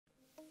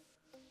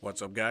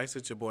What's up, guys?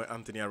 It's your boy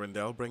Anthony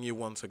Arundel, bringing you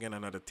once again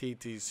another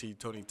TTC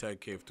Toni-Tech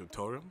cave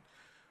tutorial.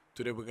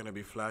 Today we're going to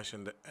be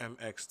flashing the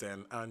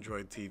MX10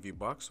 Android TV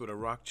box with a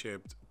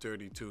rock-chipped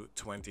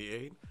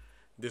 3228.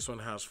 This one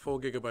has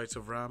 4 GB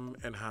of RAM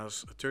and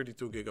has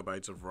 32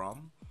 GB of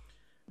ROM.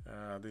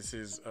 This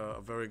is a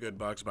very good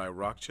box by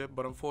Rockchip,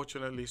 but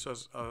unfortunately, so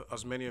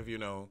as many of you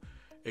know,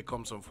 it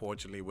comes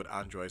unfortunately with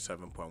Android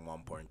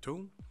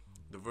 7.1.2.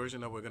 The version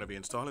that we're going to be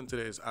installing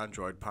today is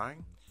Android Pie.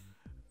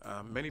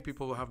 Many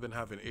people have been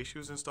having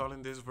issues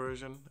installing this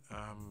version,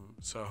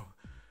 so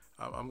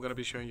I'm going to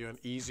be showing you an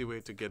easy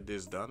way to get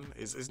this done.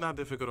 It's not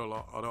difficult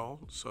at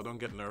all, so don't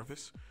get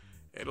nervous.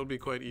 It'll be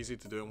quite easy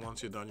to do, and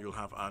once you're done, you'll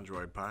have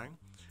Android Pie.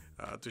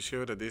 To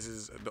show that this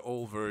is the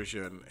old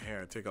version,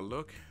 here, take a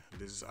look.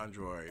 This is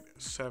Android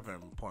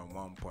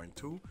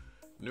 7.1.2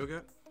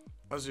 Nougat.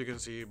 As you can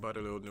see by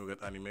the little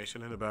Nougat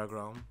animation in the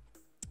background,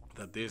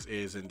 that this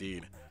is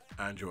indeed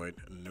Android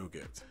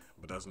Nougat,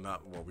 but that's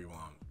not what we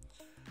want.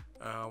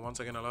 Once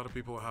again, a lot of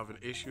people are having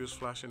issues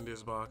flashing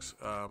this box,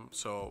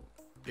 so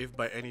if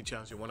by any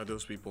chance you're one of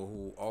those people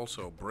who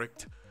also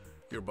bricked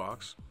your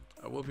box,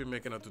 I will be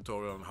making a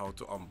tutorial on how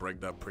to unbrick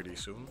that pretty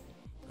soon.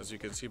 As you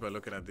can see by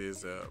looking at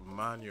this,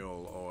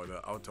 manual or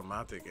the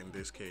automatic in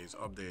this case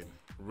update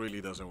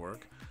really doesn't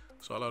work,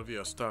 so a lot of you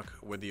are stuck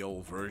with the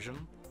old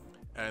version,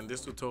 and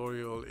this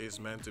tutorial is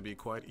meant to be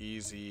quite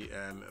easy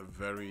and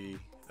very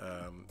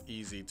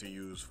easy to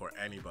use for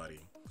anybody.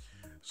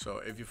 So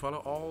if you follow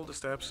all the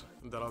steps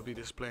that I'll be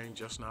displaying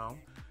just now,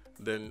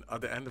 then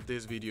at the end of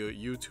this video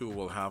you too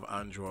will have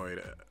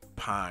Android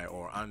Pie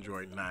or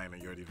Android 9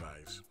 on your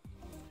device.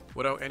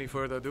 Without any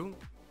further ado,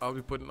 I'll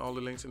be putting all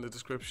the links in the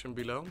description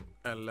below,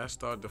 and let's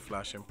start the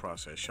flashing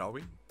process, shall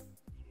we?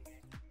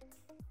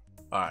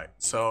 Alright,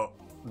 so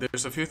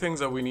there's a few things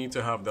that we need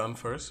to have done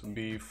first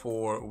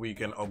before we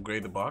can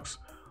upgrade the box.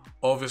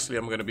 Obviously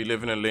I'm going to be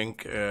leaving a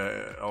link,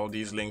 all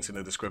these links in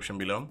the description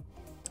below.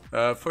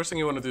 First thing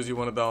you want to do is you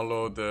want to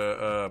download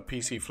the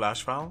PC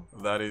flash file,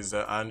 that is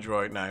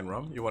Android 9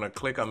 ROM. You want to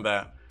click on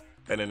that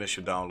and then it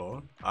should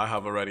download. I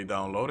have already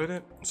downloaded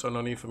it, so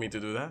no need for me to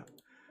do that.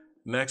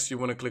 Next, you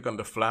want to click on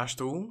the flash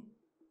tool.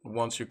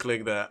 Once you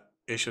click that,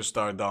 it should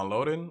start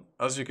downloading.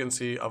 As you can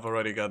see, I've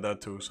already got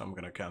that too, so I'm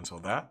going to cancel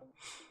that.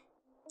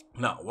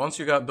 Now, once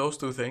you got those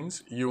two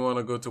things, you want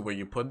to go to where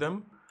you put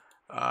them.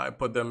 I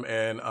put them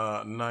in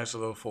a nice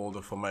little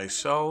folder for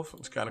myself.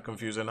 It's kind of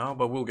confusing now,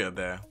 but we'll get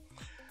there.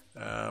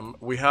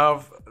 We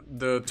have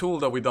the tool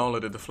that we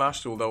downloaded, the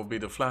flash tool, that will be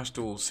the flash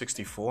tool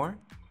 64.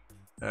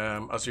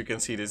 As you can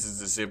see, this is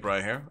the zip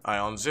right here. I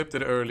unzipped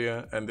it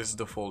earlier, and this is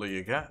the folder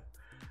you get.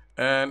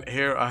 And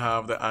here I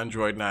have the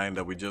Android 9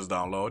 that we just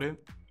downloaded.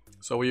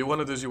 So what you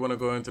want to do is you want to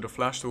go into the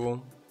flash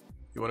tool,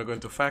 you want to go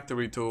into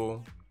factory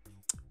tool,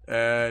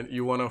 and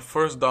you want to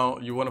first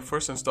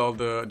install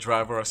the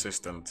driver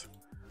assistant.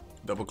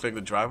 Double click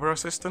the driver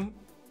assistant.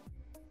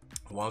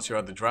 Once you're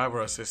at the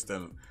driver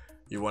assistant,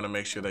 you want to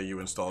make sure that you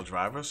install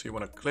drivers. So you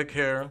want to click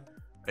here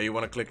and you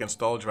want to click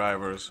install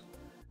drivers,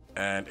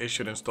 and it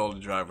should install the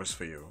drivers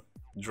for you.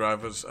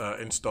 Drivers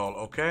install.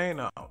 Okay,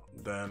 now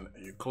then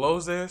you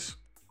close this.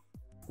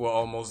 We're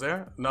almost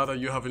there. Now that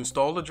you have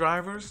installed the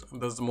drivers,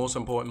 that's the most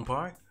important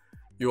part.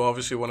 You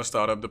obviously want to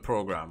start up the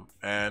program,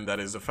 and that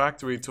is the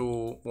factory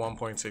tool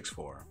 1.64.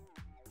 What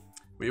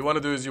you want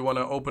to do is you want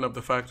to open up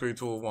the factory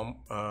tool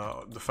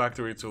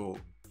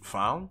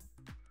file.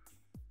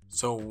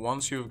 So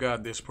once you've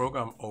got this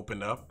program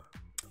opened up,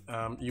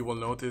 you will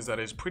notice that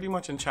it's pretty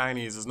much in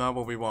Chinese. It's not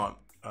what we want.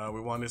 We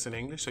want this in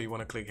English, so you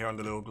want to click here on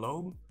the little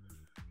globe,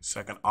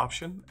 second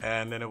option,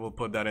 and then it will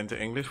put that into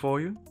English for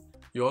you.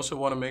 You also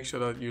want to make sure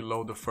that you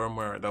load the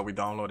firmware that we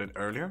downloaded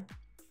earlier,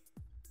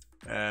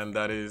 and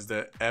that is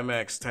the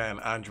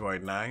MX10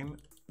 Android 9.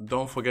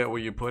 Don't forget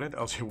where you put it,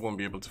 else you won't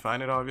be able to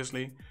find it,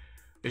 obviously.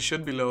 It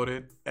should be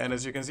loaded, and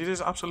as you can see, there's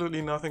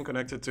absolutely nothing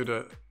connected to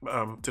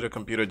the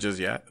computer just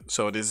yet.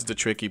 So this is the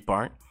tricky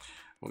part.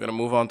 We're gonna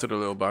move on to the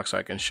little box so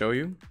I can show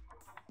you.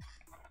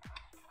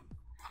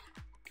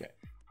 Okay,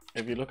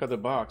 if you look at the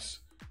box,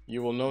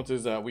 you will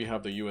notice that we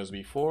have the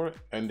USB 4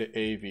 and the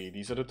AV.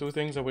 These are the two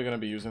things that we're gonna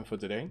be using for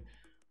today.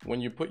 When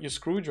you put your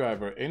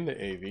screwdriver in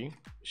the AV, you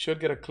should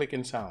get a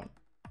clicking sound.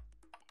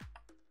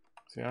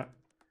 See that?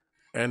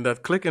 And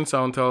that clicking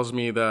sound tells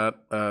me that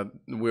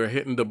we're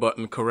hitting the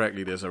button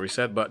correctly. There's a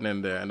reset button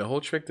in there. And the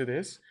whole trick to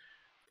this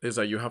is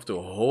that you have to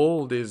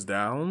hold this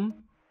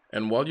down.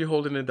 And while you're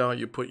holding it down,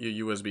 you put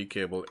your USB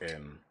cable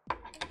in.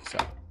 So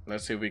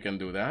let's see if we can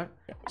do that.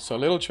 So a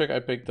little trick I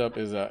picked up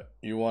is that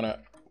you want to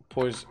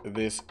push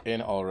this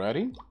in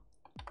already.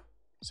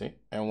 See?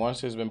 And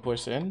once it's been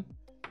pushed in,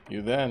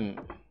 you then...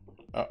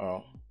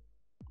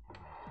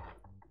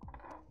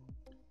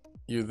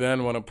 You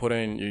then want to put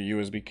in your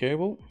USB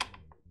cable.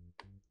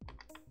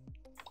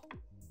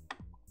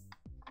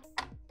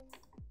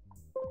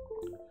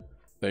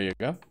 There you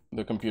go.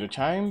 The computer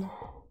chimed.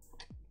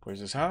 Push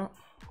this out.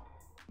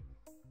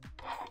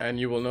 And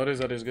you will notice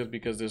that it's good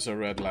because there's a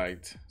red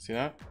light. See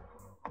that?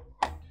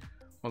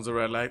 Once the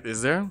red light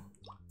is there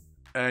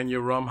and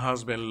your ROM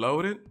has been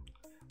loaded,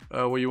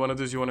 what you want to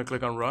do is you want to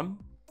click on run.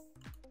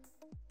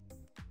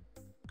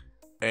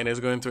 and it's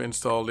going to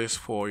install this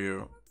for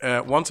you.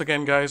 Once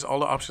again, guys, all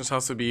the options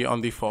has to be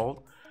on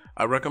default.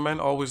 I recommend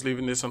always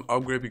leaving this on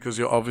upgrade because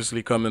you're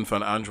obviously coming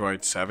from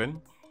Android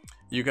 7.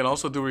 You can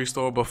also do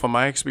restore, but from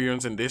my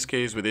experience in this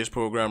case with this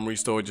program,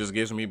 restore just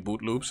gives me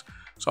boot loops,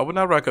 so I would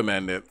not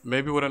recommend it.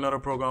 Maybe with another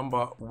program,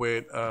 but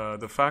with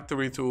the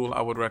factory tool,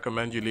 I would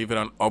recommend you leave it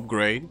on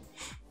upgrade,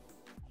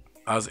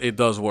 as it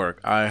does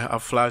work. I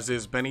have flashed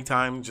this many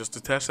times just to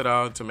test it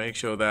out to make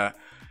sure that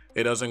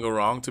it doesn't go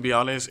wrong. To be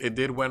honest, it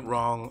did went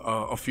wrong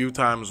a few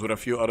times with a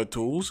few other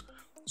tools,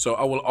 so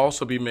I will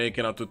also be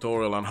making a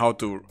tutorial on how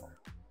to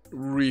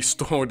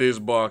restore this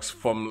box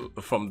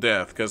from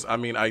death, because I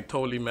mean I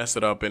totally messed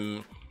it up,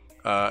 and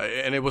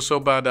it was so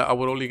bad that I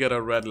would only get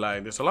a red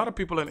light. There's a lot of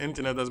people on the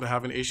internet that's been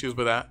having issues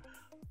with that,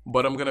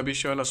 but I'm gonna be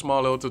showing a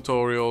small little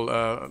tutorial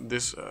on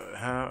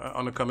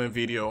the coming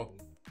video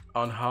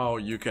on how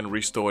you can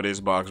restore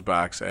this box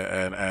back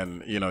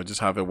and you know,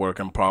 just have it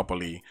working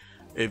properly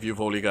if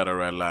you've only got a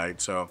red light.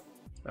 So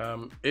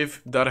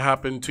if that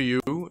happened to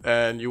you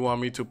and you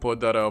want me to put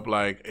that up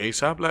like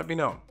ASAP, let me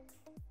know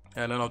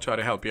and then I'll try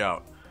to help you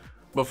out.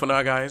 But for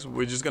now, guys,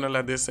 we're just gonna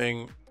let this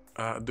thing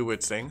do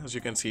its thing. As you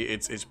can see,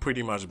 it's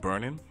pretty much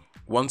burning.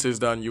 Once it's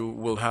done, you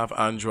will have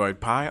Android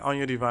Pie on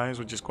your device,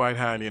 which is quite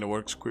handy and it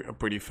works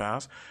pretty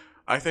fast.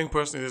 I think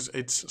personally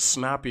it's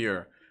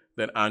snappier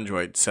than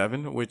Android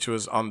 7, which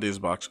was on this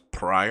box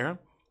prior,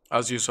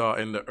 as you saw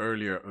in the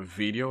earlier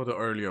video, the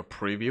earlier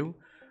preview.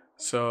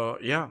 So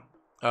yeah,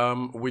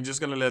 we're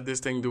just gonna let this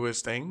thing do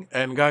its thing.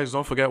 And guys,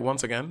 don't forget,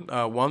 once again,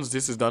 once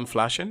this is done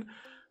flashing,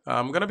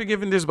 I'm gonna be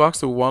giving this box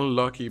to one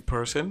lucky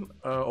person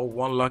or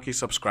one lucky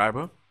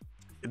subscriber.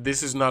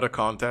 This is not a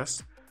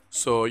contest,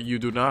 so you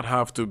do not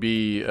have to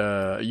be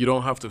you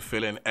don't have to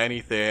fill in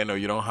anything, or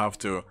you don't have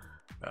to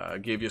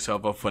give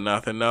yourself up for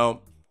nothing.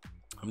 No,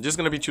 I'm just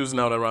gonna be choosing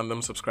out a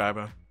random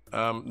subscriber.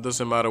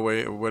 Doesn't matter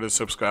where the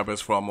subscriber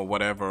is from or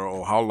whatever,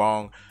 or how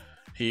long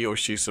he or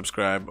she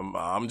subscribed.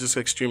 I'm just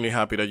extremely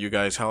happy that you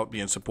guys helped me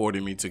and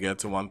supported me to get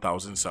to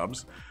 1,000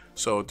 subs.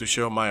 So to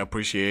show my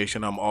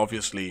appreciation, I'm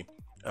obviously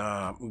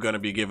gonna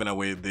be giving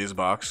away this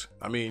box.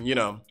 I mean, you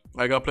know,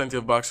 I got plenty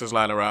of boxes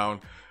lying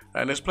around,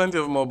 and there's plenty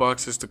of more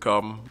boxes to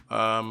come.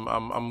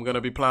 I'm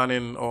gonna be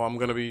planning, or I'm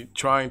gonna be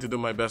trying to do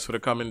my best for the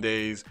coming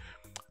days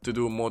to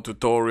do more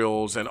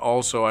tutorials. And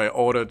also I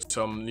ordered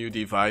some new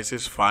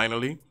devices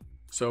finally,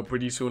 so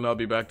pretty soon I'll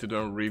be back to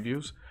doing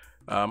reviews.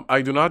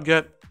 I do not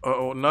get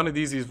none of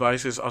these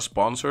devices are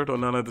sponsored, or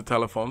none of the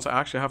telephones. I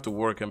actually have to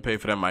work and pay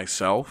for them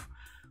myself.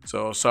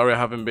 So sorry I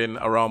haven't been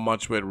around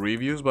much with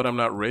reviews, but I'm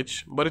not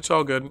rich, but it's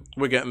all good.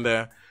 We're getting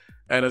there.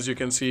 And as you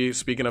can see,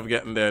 speaking of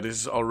getting there,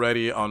 this is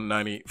already on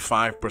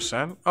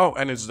 95%. Oh,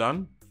 and it's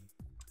done.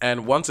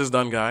 And once it's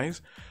done,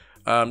 guys,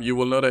 you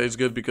will know that it's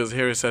good, because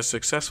here it says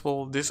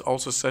successful. This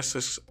also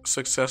says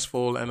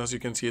successful, and as you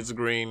can see, it's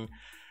green,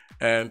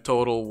 and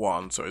total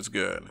 1, so it's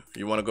good.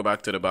 You want to go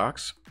back to the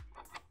box,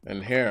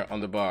 and here on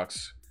the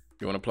box,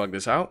 you want to plug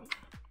this out.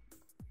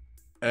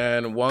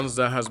 And once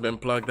that has been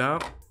plugged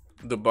out,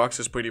 the box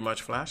is pretty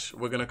much flash.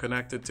 We're gonna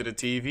connect it to the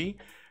TV,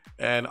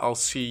 and I'll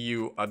see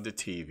you at the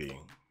TV.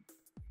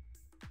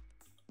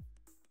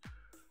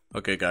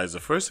 Okay guys, the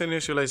first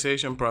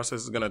initialization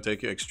process is gonna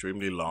take you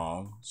extremely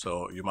long,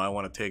 so you might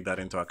want to take that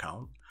into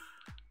account.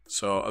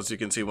 So as you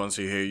can see, once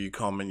you're here, you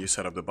come and you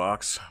set up the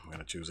box. I'm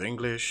gonna choose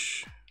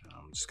English.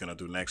 I'm just gonna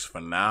do next for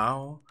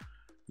now.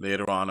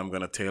 Later on, I'm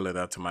gonna tailor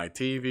that to my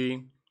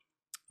TV.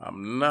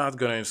 I'm not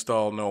gonna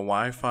install no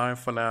Wi-Fi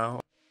for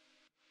now.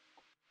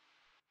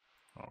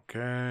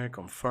 Okay,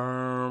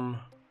 confirm.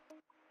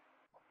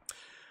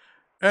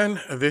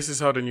 And this is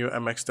how the new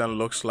MX10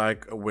 looks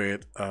like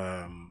with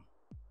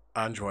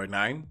Android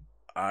 9.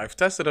 I've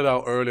tested it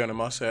out earlier, and I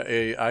must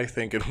say I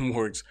think it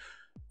works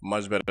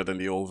much better than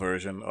the old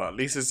version, or at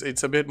least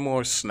it's a bit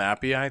more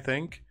snappy. I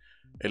think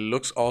it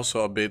looks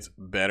also a bit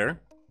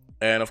better,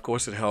 and of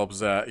course it helps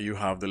that you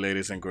have the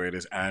latest and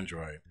greatest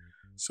Android.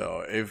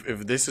 So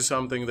if this is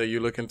something that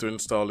you're looking to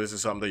install, this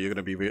is something that you're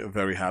going to be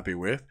very happy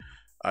with.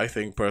 I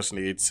think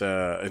personally it's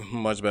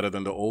much better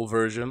than the old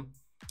version.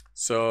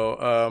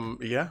 So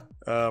yeah,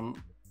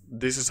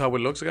 this is how it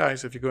looks,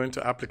 guys. If you go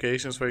into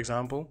applications, for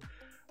example,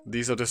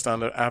 these are the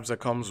standard apps that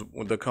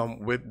come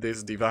with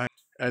this device.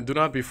 And do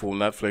not be fooled,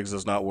 Netflix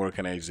does not work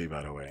in HD,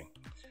 by the way.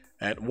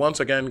 And once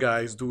again,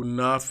 guys, do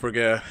not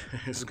forget,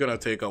 it's gonna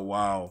take a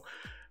while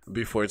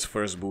before its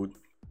first boot.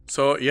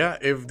 So yeah,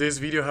 if this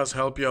video has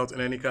helped you out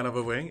in any kind of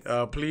a way,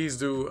 please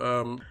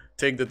do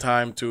take the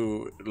time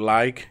to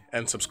like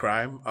and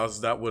subscribe,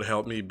 as that would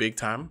help me big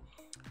time.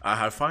 I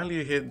have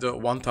finally hit the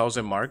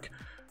 1,000 mark,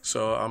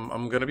 so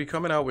I'm gonna be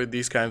coming out with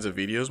these kinds of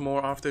videos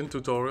more often,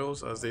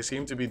 tutorials, as they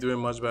seem to be doing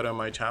much better on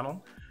my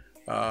channel.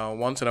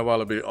 Once in a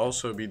while I'll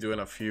also be doing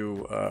a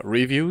few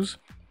reviews,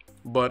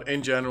 but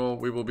in general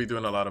we will be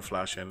doing a lot of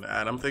flashing,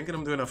 and I'm thinking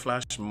I'm doing a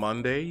flash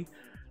Monday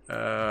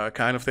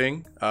kind of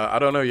thing. I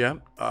don't know yet.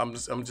 I'm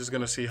just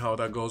gonna see how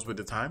that goes with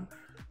the time.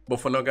 But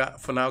for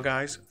now,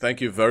 guys, thank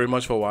you very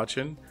much for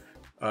watching.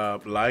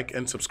 Like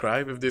and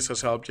subscribe if this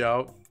has helped you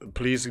out.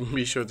 Please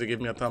be sure to give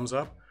me a thumbs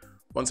up.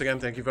 Once again,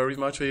 thank you very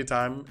much for your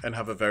time and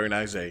have a very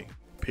nice day.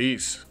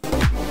 Peace.